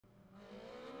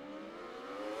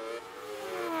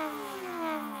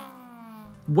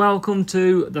Welcome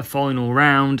to the final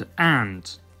round,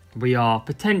 and we are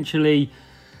potentially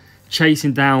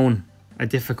chasing down a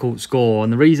difficult score,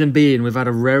 and the reason being we've had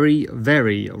a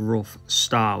very rough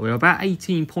start. We're about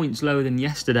 18 points lower than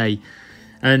yesterday,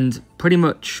 and pretty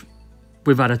much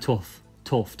we've had a tough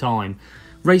time.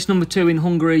 Race number 2 in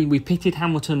Hungary, we pitted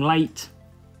Hamilton late.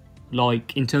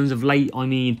 Like, in terms of late, I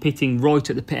mean pitting right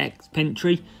at the pit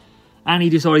entry. And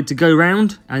he decided to go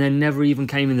round and then never even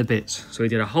came in the pits. So he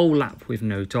did a whole lap with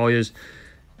no tyres.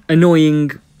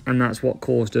 Annoying, and that's what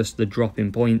caused us the drop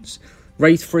in points.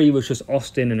 Race 3 was just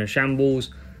Austin and a shambles.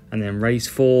 And then race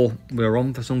 4, we were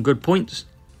on for some good points.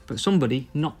 But somebody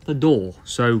knocked the door.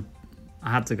 So I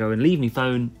had to go and leave my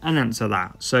phone and answer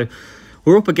that. So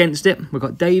we're up against it. We've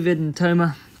got David and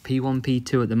Toma, P1,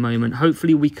 P2 at the moment.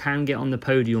 Hopefully we can get on the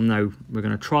podium though. We're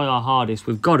going to try our hardest.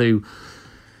 We've got to.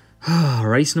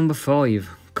 Race number 5.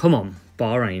 Come on,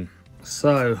 Bahrain.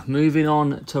 So, moving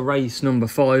on to race number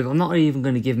 5. I'm not even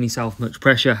going to give myself much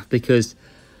pressure because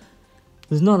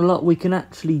there's not a lot we can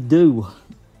actually do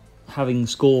having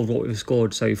scored what we've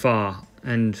scored so far.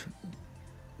 And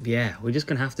yeah, we're just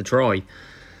going to have to try.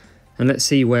 And let's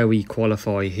see where we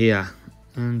qualify here.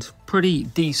 And pretty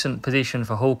decent position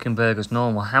for Hulkenberg as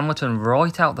normal. Hamilton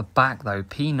right out the back though,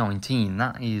 P19.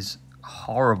 That is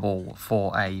horrible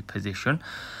for a position.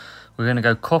 We're going to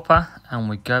go Copper and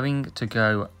we're going to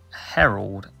go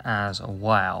Herald as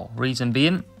well. Reason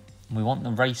being, we want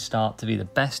the race start to be the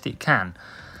best it can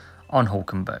on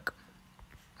Hulkenberg.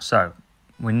 So,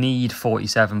 we need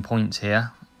 47 points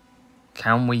here.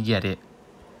 Can we get it?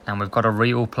 And we've got a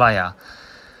real player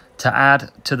to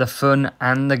add to the fun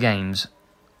and the games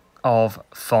of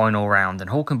final round.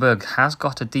 And Hulkenberg has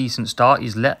got a decent start.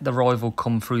 He's let the rival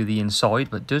come through the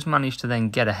inside, but does manage to then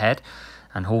get ahead.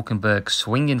 And Hulkenberg,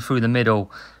 swinging through the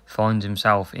middle, finds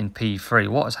himself in P3.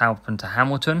 What has happened to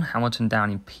Hamilton? Hamilton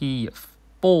down in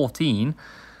P14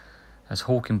 as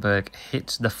Hulkenberg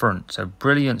hits the front. So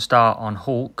brilliant start on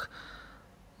Hulk.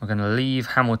 We're going to leave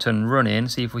Hamilton running,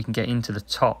 see if we can get into the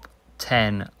top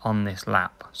 10 on this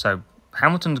lap. So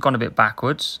Hamilton's gone a bit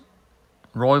backwards.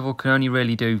 Rival can only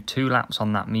really do 2 laps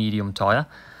on that medium tyre.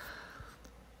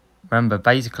 Remember,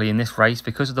 basically in this race,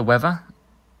 because of the weather,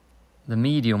 the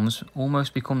mediums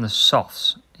almost become the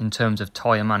softs in terms of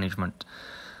tyre management.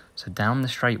 So down the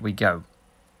straight we go.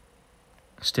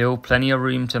 Still plenty of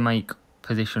room to make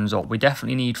positions up. We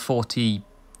definitely need 40,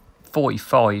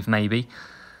 45 maybe.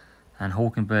 And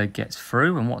Hulkenberg gets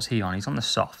through. And what's he on? He's on the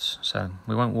softs. So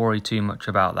we won't worry too much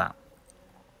about that.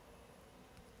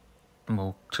 And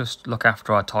we'll just look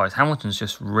after our tyres. Hamilton's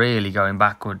just really going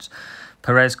backwards.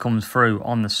 Perez comes through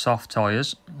on the soft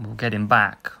tyres. We'll get him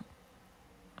back.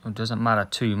 It doesn't matter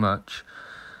too much.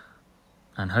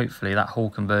 And hopefully that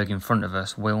Hulkenberg in front of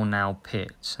us will now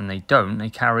pit. And they don't,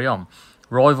 they carry on.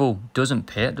 Rival doesn't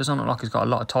pit. Doesn't look like he's got a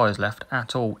lot of tyres left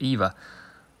at all either.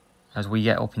 As we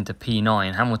get up into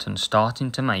P9, Hamilton's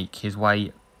starting to make his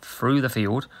way through the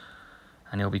field.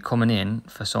 And he'll be coming in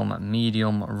for some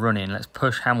medium running. Let's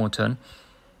push Hamilton.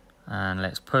 And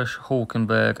let's push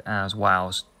Hulkenberg as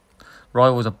well.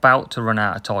 Rival's about to run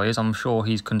out of tyres. I'm sure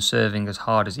he's conserving as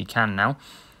hard as he can now.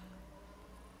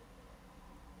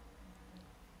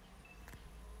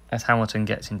 As Hamilton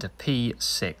gets into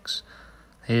P6.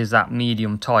 Here's that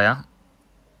medium tyre.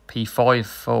 P5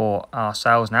 for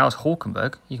ourselves now as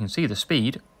Hulkenberg. You can see the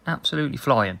speed. Absolutely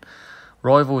flying.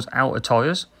 Rival's out of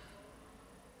tyres.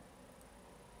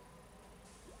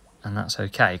 And that's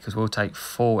okay, because we'll take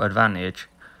full advantage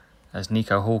as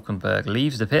Nico Hulkenberg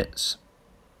leaves the pits.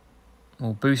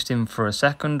 We'll boost him for a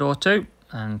second or two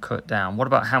and cut down. What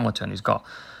about Hamilton? He's got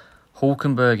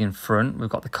Hulkenberg in front. We've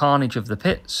got the carnage of the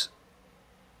pits.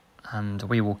 And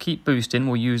we will keep boosting.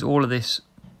 We'll use all of this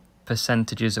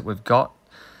percentages that we've got.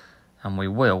 And we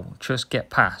will just get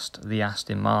past the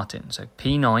Aston Martin. So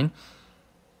P9.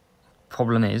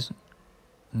 Problem is,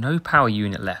 no power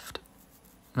unit left.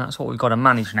 That's what we've got to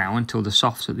manage now until the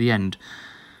softs at the end.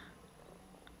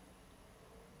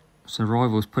 So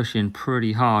Rival's pushing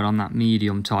pretty hard on that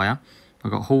medium tyre.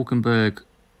 We've got Hulkenberg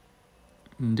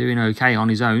doing okay on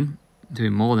his own.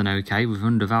 Doing more than okay. We've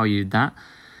undervalued that.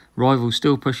 Rival's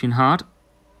still pushing hard.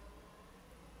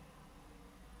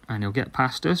 And he'll get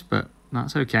past us, but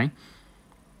that's okay.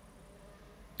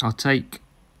 We're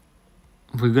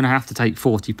going to have to take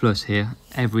 40 plus here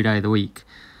every day of the week.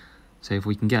 So if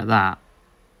we can get that,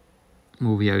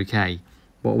 we'll be okay.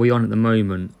 What are we on at the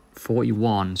moment?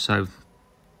 41, so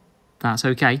that's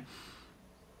okay.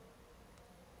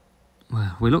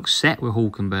 Well, we look set with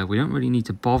Hulkenberg. We don't really need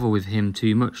to bother with him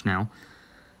too much now.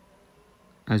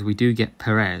 As we do get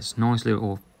Perez. Nice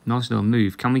little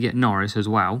move. Can we get Norris as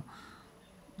well?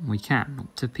 We can,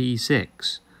 up to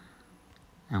P6.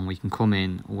 And we can come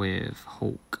in with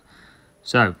Hulk.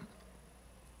 So,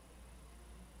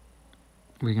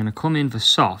 we're going to come in for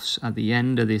softs at the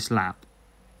end of this lap.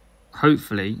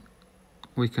 Hopefully,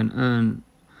 we can earn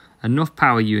enough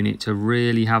power unit to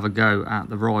really have a go at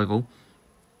the rival.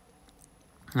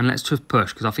 And let's just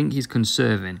push, because I think he's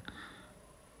conserving.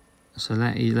 So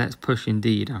let's push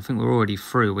indeed. I think we're already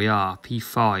through. We are.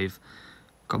 P5.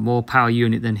 Got more power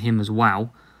unit than him as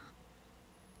well.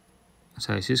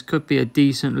 So this could be a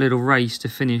decent little race to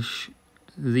finish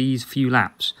these few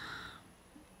laps.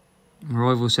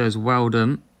 Rival says, well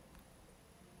done.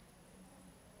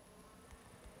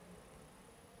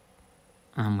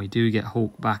 And we do get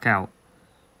Hulk back out.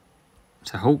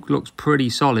 So Hulk looks pretty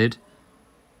solid.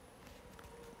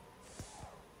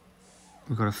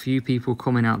 We've got a few people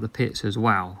coming out the pits as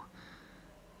well.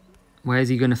 Where's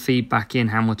he going to feed back in,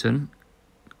 Hamilton?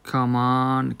 Come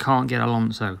on. Can't get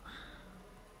Alonso.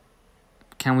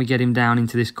 Can we get him down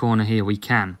into this corner here? We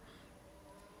can.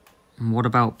 And what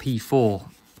about P4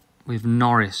 with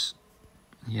Norris?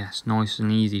 Yes, nice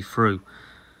and easy through.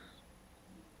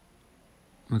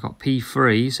 We've got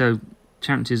P3, so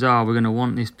chances are we're going to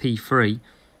want this P3.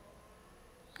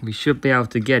 We should be able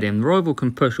to get him. The rival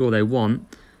can push all they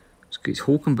want. It's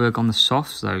Hulkenberg on the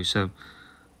softs though, so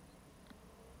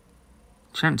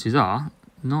chances are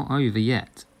not over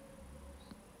yet.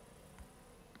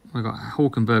 We've got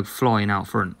Hulkenberg flying out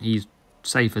front. He's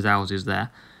safe as houses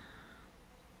there.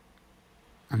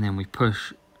 And then we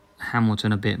push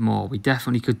Hamilton a bit more. We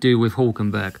definitely could do with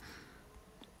Hulkenberg.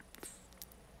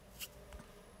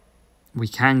 We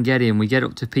can get him. We get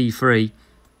up to P3.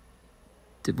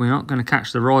 We're not going to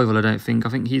catch the rival, I don't think. I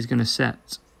think he's going to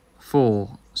set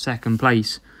for second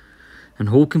place. And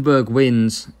Hulkenberg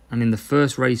wins. And in the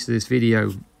first race of this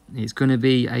video, it's going to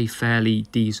be a fairly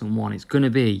decent one. It's going to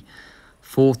be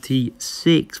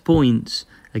 46 points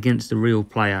against the real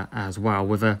player as well,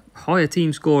 with a higher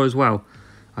team score as well,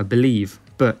 I believe.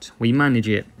 But we manage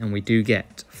it and we do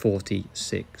get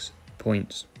 46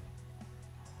 points.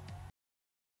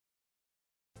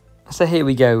 So here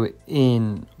we go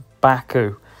in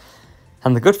Baku.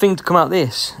 And the good thing to come out of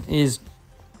this is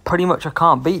pretty much I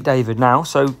can't beat David now.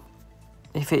 So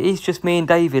if it is just me and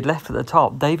David left at the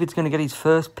top, David's going to get his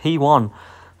first P1.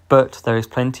 But there is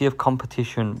plenty of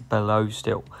competition below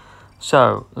still.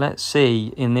 So let's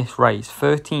see in this race.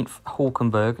 13th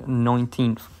Hulkenberg,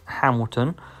 19th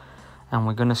Hamilton. And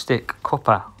we're going to stick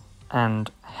Cupper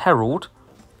and Herald.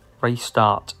 Race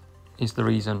start is the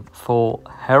reason for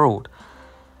Herald.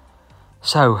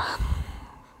 So,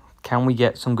 can we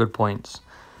get some good points?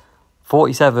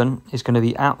 47 is going to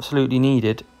be absolutely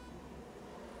needed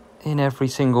in every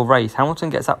single race.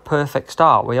 Hamilton gets that perfect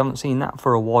start. We haven't seen that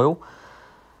for a while.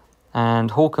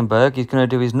 And Hulkenberg is going to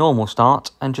do his normal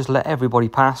start and just let everybody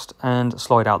past and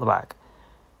slide out the back.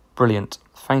 Brilliant.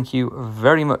 Thank you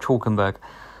very much, Hulkenberg,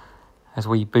 as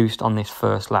we boost on this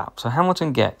first lap. So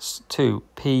Hamilton gets to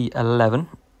P11.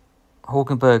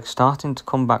 Hulkenberg starting to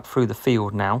come back through the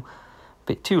field now.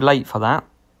 Bit too late for that,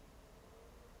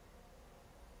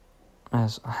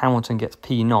 as Hamilton gets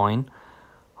P9,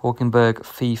 Hulkenberg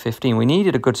P15. We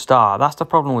needed a good start. That's the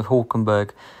problem with Hulkenberg.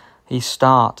 His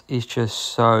start is just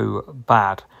so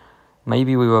bad.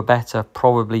 Maybe we were better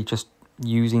probably just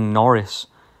using Norris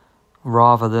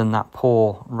rather than that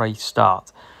poor race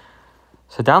start.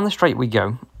 So down the straight we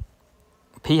go.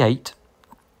 P8,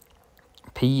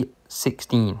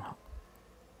 P16.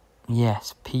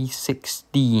 Yes,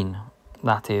 P16.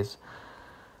 That is,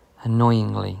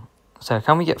 annoyingly. So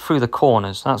can we get through the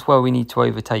corners? That's where we need to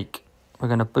overtake. We're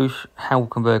going to boost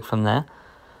Hulkenberg from there.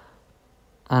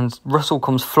 And Russell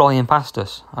comes flying past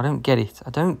us. I don't get it. I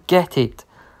don't get it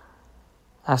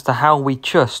as to how we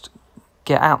just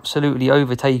get absolutely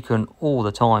overtaken all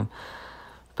the time.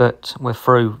 But we're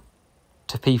through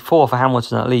to P4 for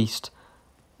Hamilton at least.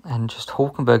 And just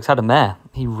Hulkenberg's had a mare.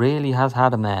 He really has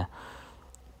had a mare.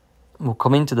 We'll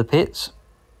come into the pits.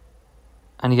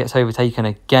 And he gets overtaken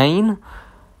again.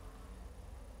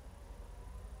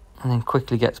 And then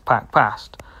quickly gets packed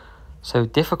past. So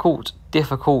difficult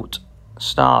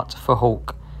start for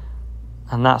Hulk.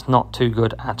 And that's not too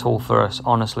good at all for us,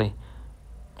 honestly.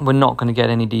 We're not going to get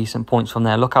any decent points from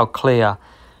there. Look how clear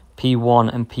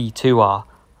P1 and P2 are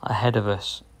ahead of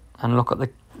us. And look at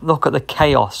the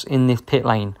chaos in this pit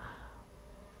lane.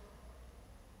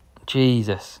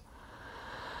 Jesus.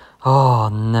 Oh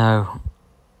no.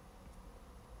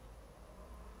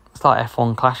 It's like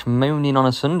F1 Clash moaning on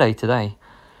a Sunday today.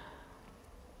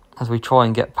 As we try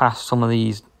and get past some of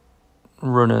these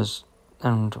runners.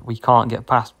 And we can't get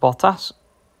past Bottas.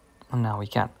 And now we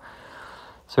can.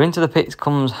 So into the pits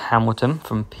comes Hamilton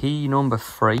from P number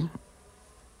 3.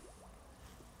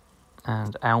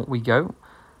 And out we go.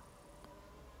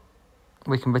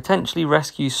 We can potentially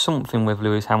rescue something with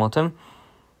Lewis Hamilton.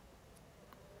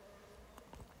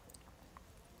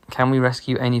 Can we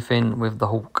rescue anything with the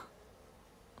Hulk?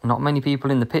 Not many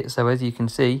people in the pits though, as you can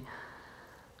see.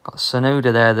 Got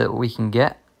Sonoda there that we can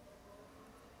get.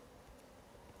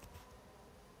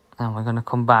 And we're going to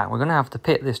come back. We're going to have to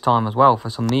pit this time as well for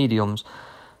some mediums.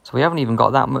 So we haven't even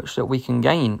got that much that we can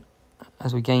gain.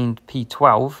 As we gained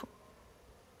P12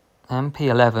 and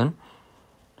P11.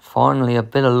 Finally a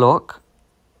bit of luck.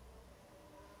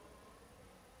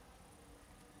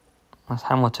 As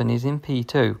Hamilton is in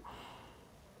P2.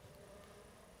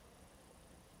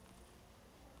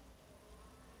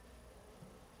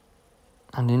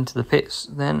 And into the pits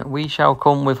then we shall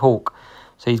come with Hulk.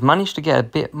 So he's managed to get a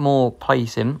bit more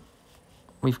place in.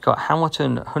 We've got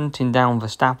Hamilton hunting down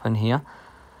Verstappen here.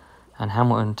 And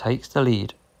Hamilton takes the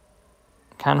lead.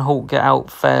 Can Hulk get out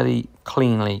fairly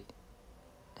cleanly?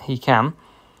 He can.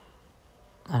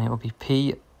 And it will be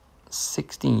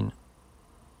P16.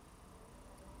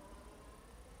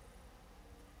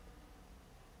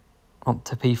 Up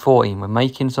to P14. We're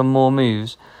making some more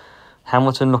moves.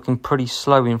 Hamilton looking pretty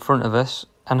slow in front of us.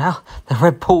 And now the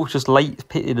Red Bull's just late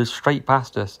pitted us straight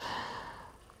past us.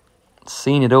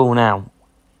 Seen it all now.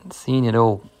 Seen it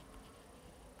all.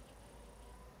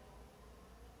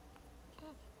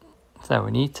 So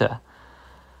we need to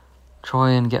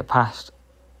try and get past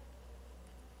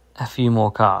a few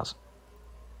more cars.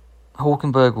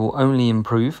 Hulkenberg will only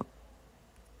improve.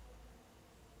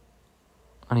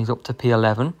 And he's up to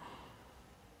P11.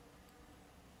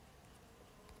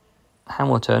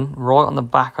 Hamilton right on the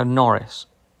back of Norris.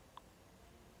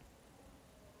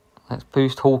 Let's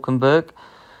boost Hulkenberg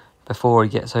before he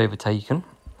gets overtaken.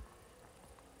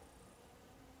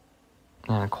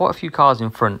 And quite a few cars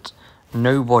in front.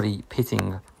 Nobody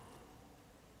pitting.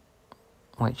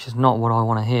 Which is not what I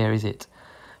want to hear, is it?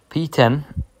 P10.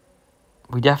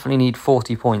 We definitely need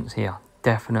 40 points here.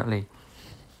 Definitely.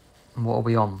 And what are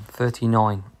we on?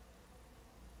 39.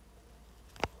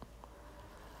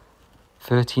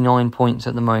 39 points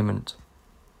at the moment.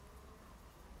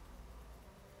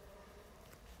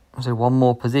 So one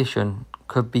more position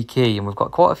could be key. And we've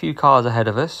got quite a few cars ahead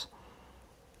of us.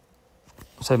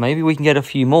 So maybe we can get a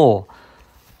few more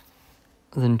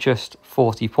than just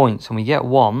 40 points. And we get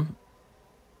one.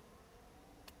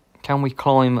 Can we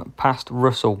climb past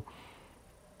Russell?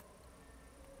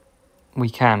 We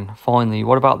can, finally.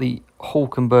 What about the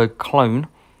Hulkenberg clone?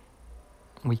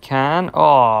 We can.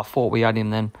 Oh, I thought we had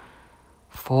him then.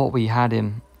 Thought we had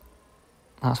him.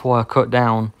 That's why I cut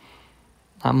down.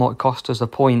 That might cost us a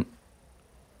point.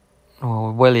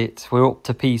 Oh, will it? We're up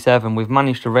to P7. We've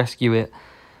managed to rescue it.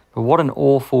 But what an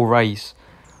awful race.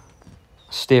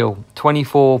 Still,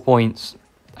 24 points.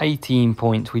 18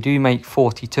 points. We do make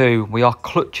 42. We are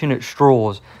clutching at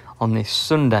straws on this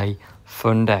Sunday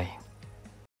fun day.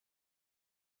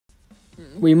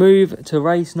 We move to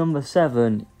race number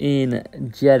 7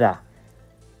 in Jeddah.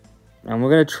 And we're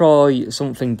going to try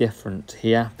something different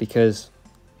here because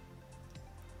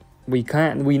we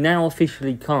now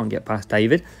officially can't get past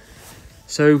David.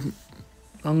 So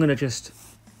I'm going to just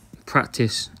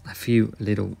practice a few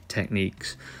little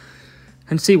techniques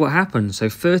and see what happens. So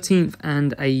 13th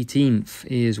and 18th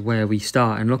is where we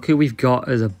start. And look who we've got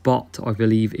as a bot, I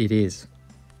believe it is.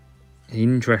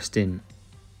 Interesting.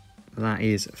 That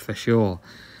is for sure.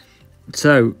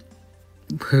 So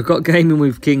we've got gaming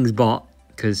with King's bot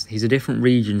because he's a different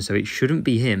region, so it shouldn't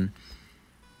be him.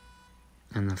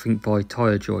 And I think by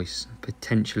tyre choice,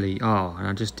 potentially. Oh, and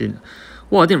I just didn't.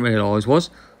 What I didn't realise was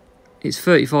it's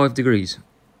 35 degrees.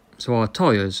 So our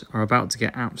tyres are about to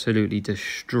get absolutely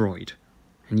destroyed.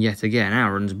 And yet again,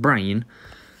 Aaron's brain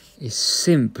is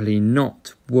simply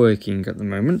not working at the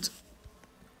moment.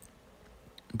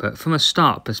 But from a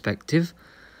start perspective,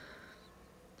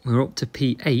 we're up to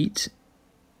P8.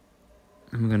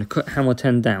 And we're going to cut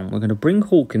Hamilton down. We're going to bring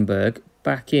Hulkenberg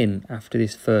back in after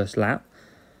this first lap.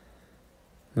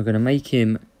 We're going to make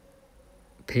him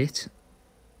pit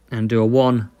and do a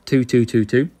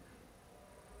 1-2-2-2-2.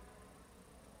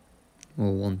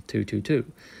 Or 1-2-2-2.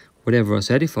 Whatever I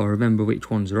said, if I remember which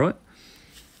one's right.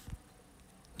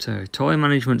 So, tyre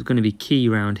management is going to be key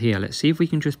around here. Let's see if we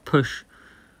can just push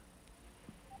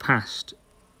past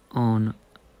on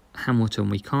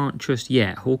Hamilton. We can't just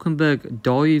yet. Hulkenberg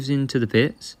dives into the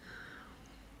pits.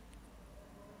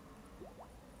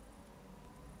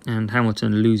 And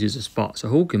Hamilton loses a spot. So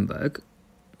Hulkenberg,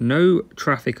 no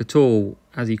traffic at all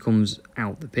as he comes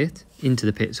out the pit, into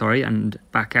the pit, sorry, and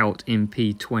back out in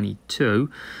P22.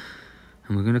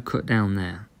 And we're going to cut down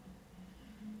there.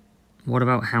 What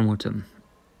about Hamilton?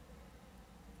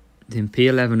 It's in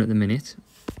P11 at the minute.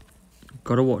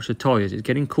 Got to watch the tyres. It's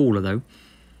getting cooler though,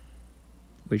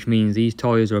 which means these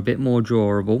tyres are a bit more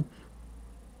durable.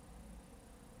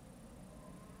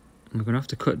 We're going to have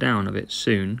to cut down a bit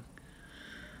soon.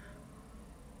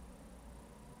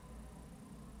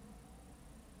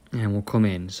 And we'll come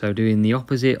in. So doing the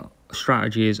opposite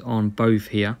strategies on both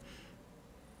here.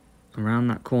 Around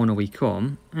that corner we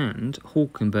come, and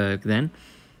Hulkenberg then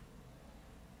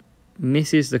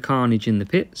misses the carnage in the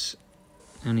pits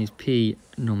and is P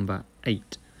number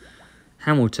 8.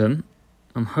 Hamilton,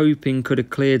 I'm hoping, could have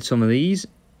cleared some of these,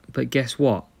 but guess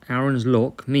what? Aaron's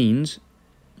luck means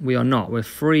we are not. We're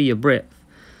free of breath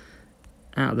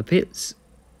out of the pits,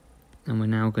 and we're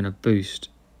now going to boost.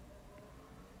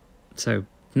 So,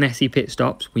 messy pit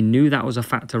stops. We knew that was a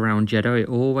factor around Jeddah. It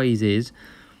always is.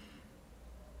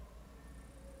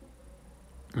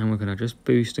 And we're going to just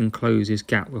boost and close his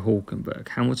gap with Hulkenberg.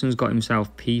 Hamilton's got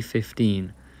himself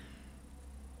P15.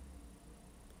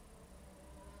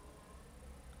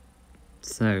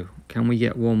 So, can we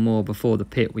get one more before the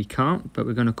pit? We can't, but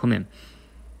we're going to come in.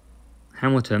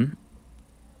 Hamilton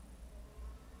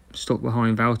stuck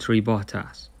behind Valtteri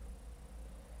Bottas.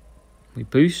 We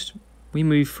boost, we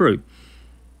move through.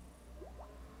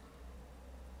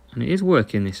 And it is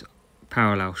working, this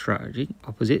parallel strategy,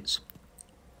 opposites.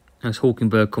 As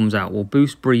Hulkenberg comes out, we'll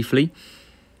boost briefly.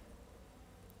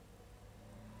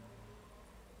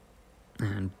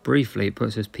 And briefly it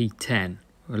puts us P10.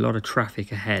 A lot of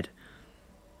traffic ahead.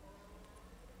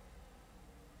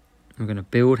 We're going to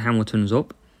build Hamilton's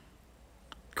up.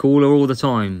 Cooler all the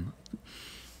time.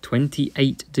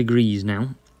 28 degrees now.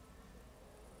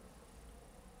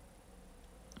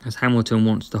 As Hamilton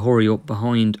wants to hurry up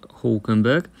behind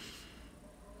Hulkenberg.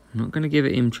 I'm not going to give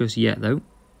it him just yet though.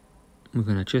 We're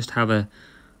going to just have a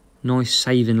nice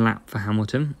saving lap for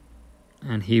Hamilton.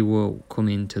 And he will come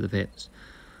into the pits.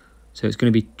 So it's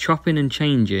going to be chopping and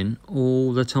changing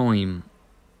all the time.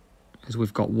 As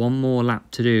we've got one more lap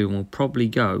to do. And we'll probably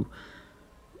go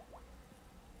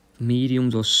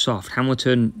mediums or soft.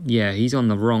 Hamilton, yeah, he's on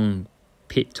the wrong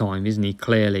pit time, isn't he?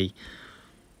 Clearly.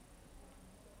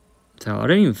 So I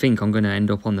don't even think I'm going to end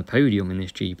up on the podium in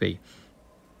this GP.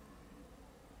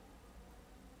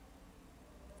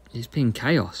 It's been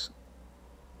chaos.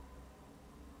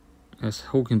 As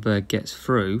Hulkenberg gets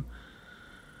through,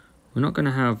 we're not going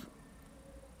to have...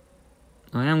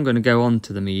 I am going to go on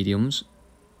to the mediums.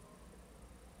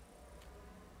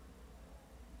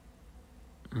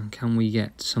 And can we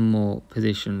get some more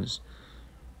positions?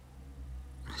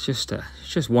 It's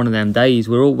just one of them days.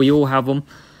 We all have them.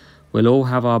 We'll all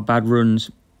have our bad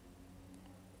runs.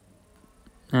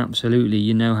 Absolutely,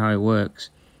 you know how it works.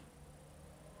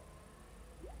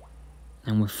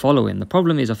 And we're following. The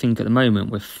problem is, I think at the moment,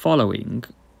 we're following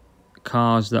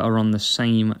cars that are on the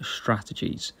same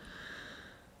strategies.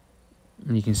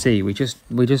 And you can see, we're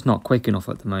just not quick enough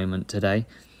at the moment today.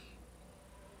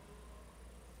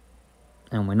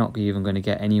 And we're not even going to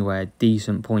get anywhere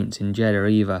decent points in Jeddah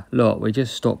either. Look, we're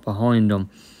just stuck behind them.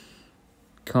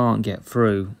 Can't get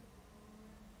through.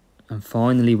 And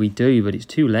finally we do, but it's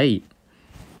too late.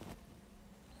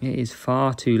 It is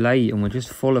far too late, and we're just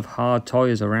full of hard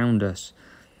tyres around us.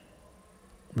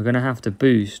 We're going to have to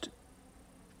boost.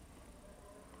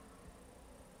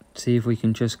 See if we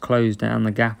can just close down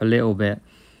the gap a little bit.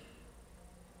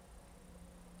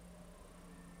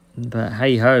 But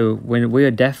hey ho, we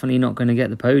are definitely not going to get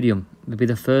the podium. It'll be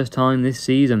the first time this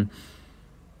season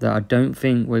that I don't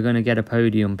think we're going to get a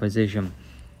podium position.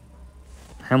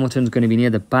 Hamilton's going to be near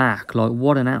the back. Like,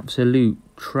 what an absolute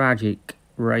tragic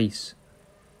race.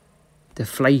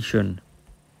 Deflation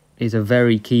is a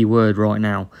very key word right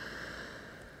now.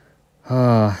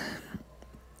 As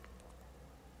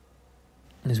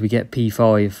we get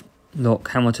P5. Look,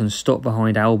 Hamilton's stuck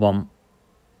behind Albon.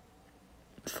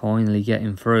 Finally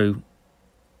getting through.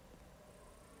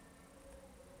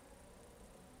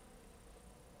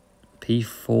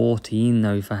 P14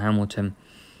 though for Hamilton.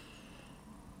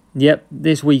 Yep,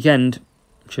 this weekend,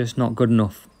 just not good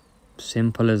enough.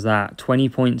 Simple as that. 20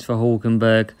 points for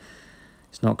Hulkenberg.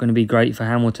 It's not going to be great for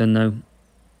Hamilton though,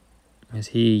 as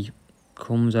he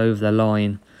comes over the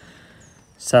line.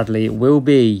 Sadly, it will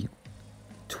be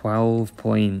 12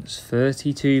 points,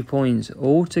 32 points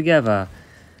altogether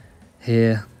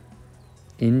here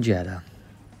in Jeddah.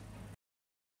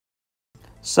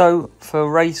 So,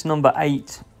 for race number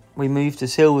 8, we move to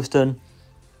Silverstone.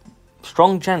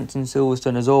 Strong chance in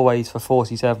Silverstone as always for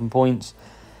 47 points.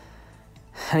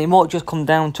 And it might just come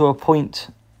down to a point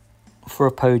for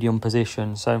a podium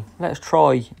position. So let's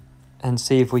try and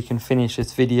see if we can finish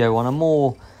this video on a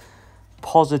more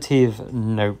positive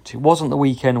note. It wasn't the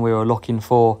weekend we were looking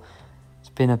for. It's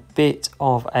been a bit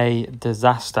of a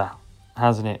disaster,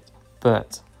 hasn't it?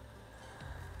 But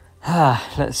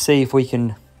let's see if we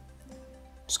can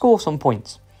score some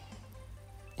points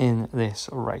in this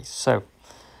race. So,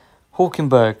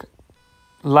 Hulkenberg,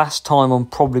 last time I'm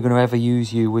probably going to ever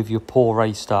use you with your poor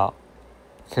race start,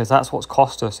 because that's what's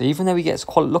cost us. Even though he gets,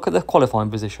 look at the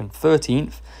qualifying position,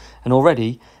 13th, and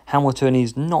already Hamilton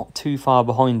is not too far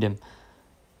behind him.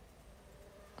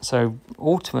 So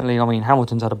ultimately, I mean,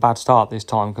 Hamilton's had a bad start this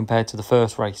time compared to the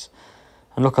first race.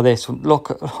 And look at this, look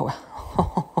at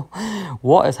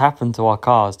what has happened to our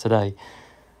cars today.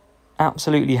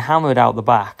 Absolutely hammered out the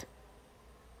back.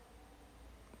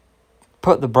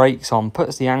 Put the brakes on,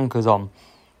 puts the anchors on,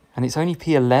 and it's only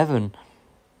P11.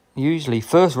 Usually,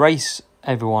 first race,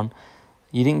 everyone,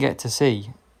 you didn't get to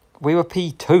see. We were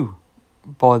P2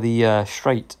 by the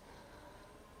straight.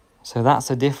 So that's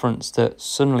a difference that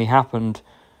suddenly happened,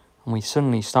 and we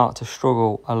suddenly start to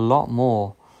struggle a lot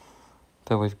more.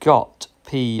 But we've got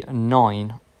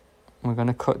P9. We're going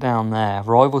to cut down there.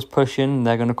 Rivals pushing,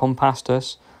 they're going to come past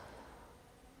us.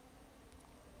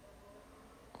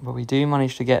 But we do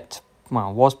manage to get, well,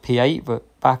 it was P8, but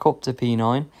back up to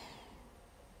P9.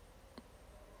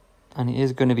 And it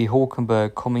is going to be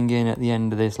Hulkenberg coming in at the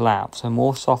end of this lap. So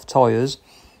more soft tyres.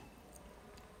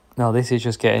 Now this is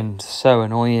just getting so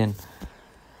annoying.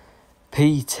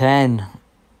 P10.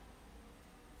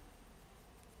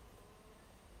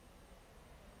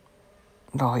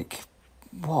 Like,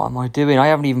 what am I doing? I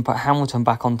haven't even put Hamilton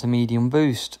back onto medium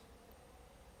boost.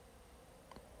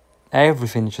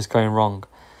 Everything's just going wrong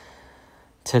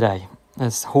today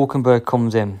as Hulkenberg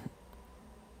comes in.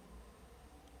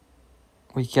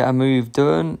 We get a move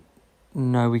done.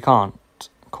 No, we can't.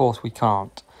 Of course we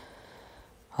can't.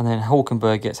 And then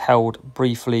Hulkenberg gets held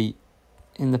briefly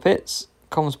in the pits.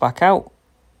 Comes back out.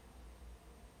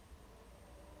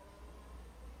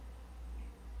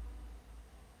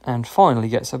 And finally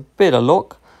gets a bit of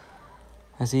luck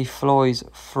as he flies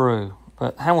through.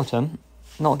 But Hamilton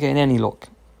not getting any luck.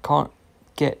 Can't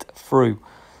get through.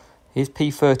 He's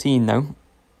P13 though.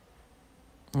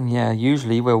 And yeah,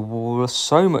 usually we're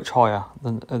so much higher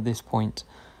than at this point.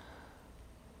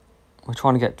 We're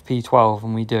trying to get to P12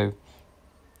 and we do.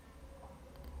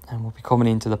 And we'll be coming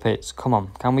into the pits. Come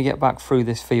on, can we get back through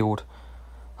this field?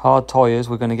 Hard tyres,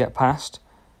 we're going to get past.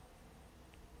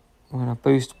 We're going to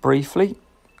boost briefly.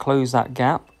 Close that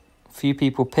gap. A few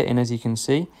people pitting, as you can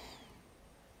see.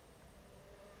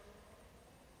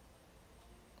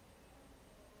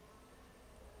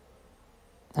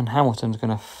 And Hamilton's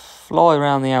going to fly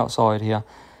around the outside here.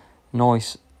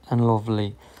 Nice and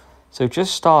lovely. So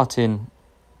just starting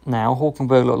now.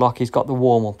 Hulkenberg looked like he's got the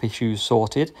warm-up issues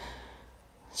sorted.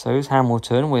 So is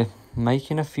Hamilton. We're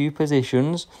making a few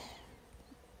positions.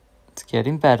 It's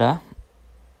getting better.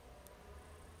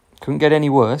 Couldn't get any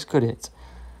worse, could it?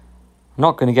 We're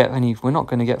not going to get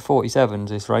 47s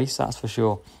this race, that's for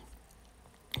sure.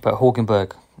 But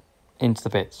Hulkenberg into the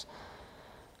pits.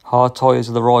 Hard tyres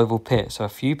of the rival pit. So a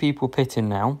few people pitting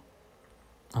now.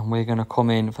 And we're going to come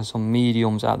in for some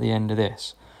mediums at the end of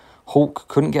this. Hulk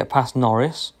couldn't get past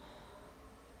Norris.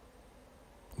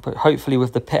 But hopefully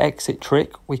with the pit exit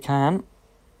trick, we can.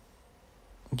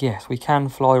 Yes, we can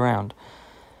fly around.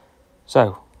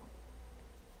 So,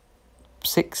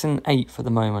 6th and 8th at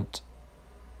the moment.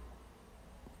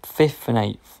 5th and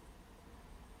 8th.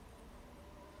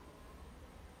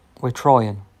 We're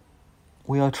trying.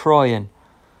 We are trying.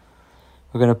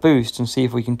 We're going to boost and see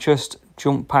if we can just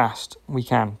jump past. We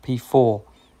can. P4.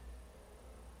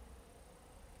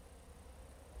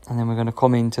 And then we're going to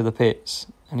come into the pits.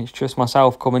 And it's just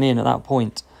myself coming in at that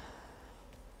point.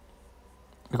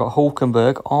 We've got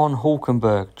Hulkenberg on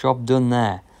Hulkenberg. Job done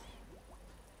there.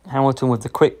 Hamilton with the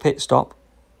quick pit stop.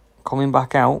 Coming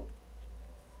back out.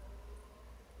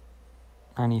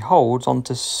 And he holds on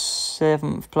to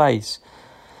 7th place.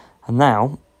 And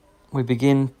now we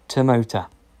begin to motor.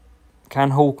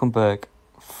 Can Hulkenberg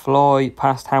fly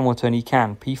past Hamilton? He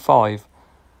can. P5.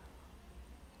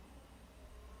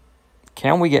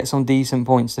 Can we get some decent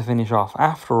points to finish off?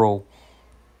 After all,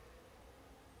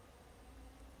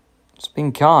 it's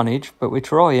been carnage, but we're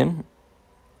trying.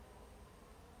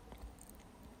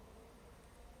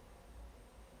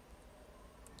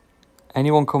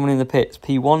 Anyone coming in the pits?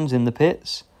 P1's in the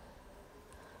pits.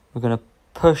 We're going to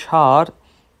push hard.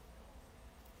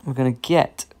 We're going to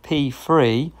get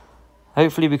P3.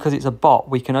 Hopefully, because it's a bot,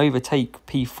 we can overtake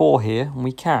P4 here, and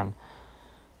we can.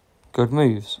 Good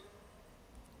moves.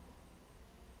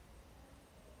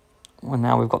 Well,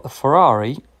 now we've got the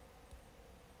Ferrari.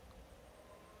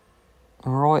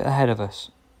 right ahead of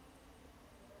us.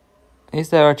 Is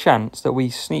there a chance that we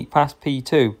sneak past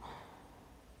P2?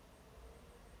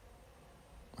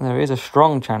 There is a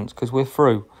strong chance because we're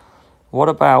through. What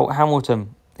about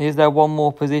Hamilton? Is there one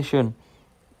more position?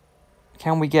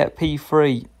 Can we get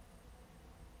P3?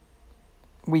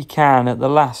 We can at the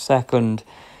last second.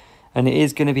 And it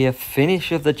is going to be a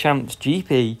finish of the Champs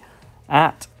GP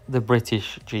at the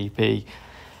British GP.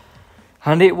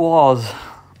 And it was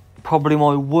probably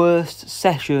my worst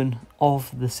session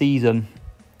of the season.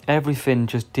 Everything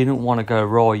just didn't want to go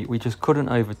right. We just couldn't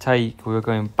overtake. We were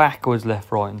going backwards,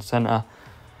 left, right and centre.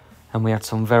 And we had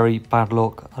some very bad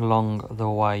luck along the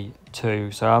way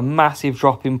too. So a massive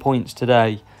drop in points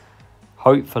today.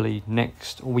 Hopefully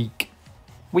next week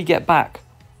we get back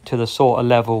to the sort of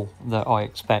level that I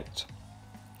expect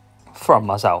from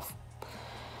myself.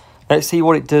 Let's see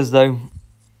what it does though.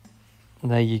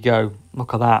 There you go.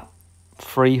 Look at that.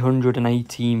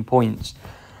 318 points.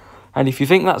 And if you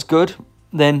think that's good,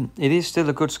 then it is still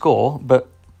a good score. But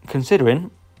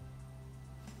considering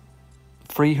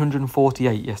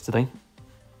 348 yesterday,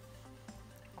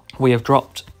 we have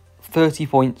dropped 30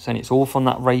 points and it's all from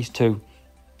that race too.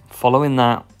 Following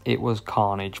that, it was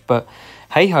carnage. But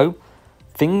hey ho,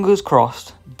 fingers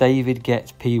crossed David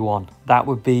gets P1. That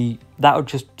would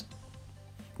just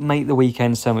make the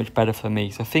weekend so much better for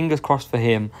me. So fingers crossed for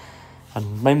him.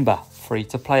 And remember, free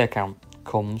to play account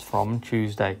comes from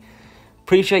Tuesday.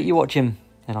 Appreciate you watching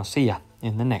and I'll see you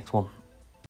in the next one.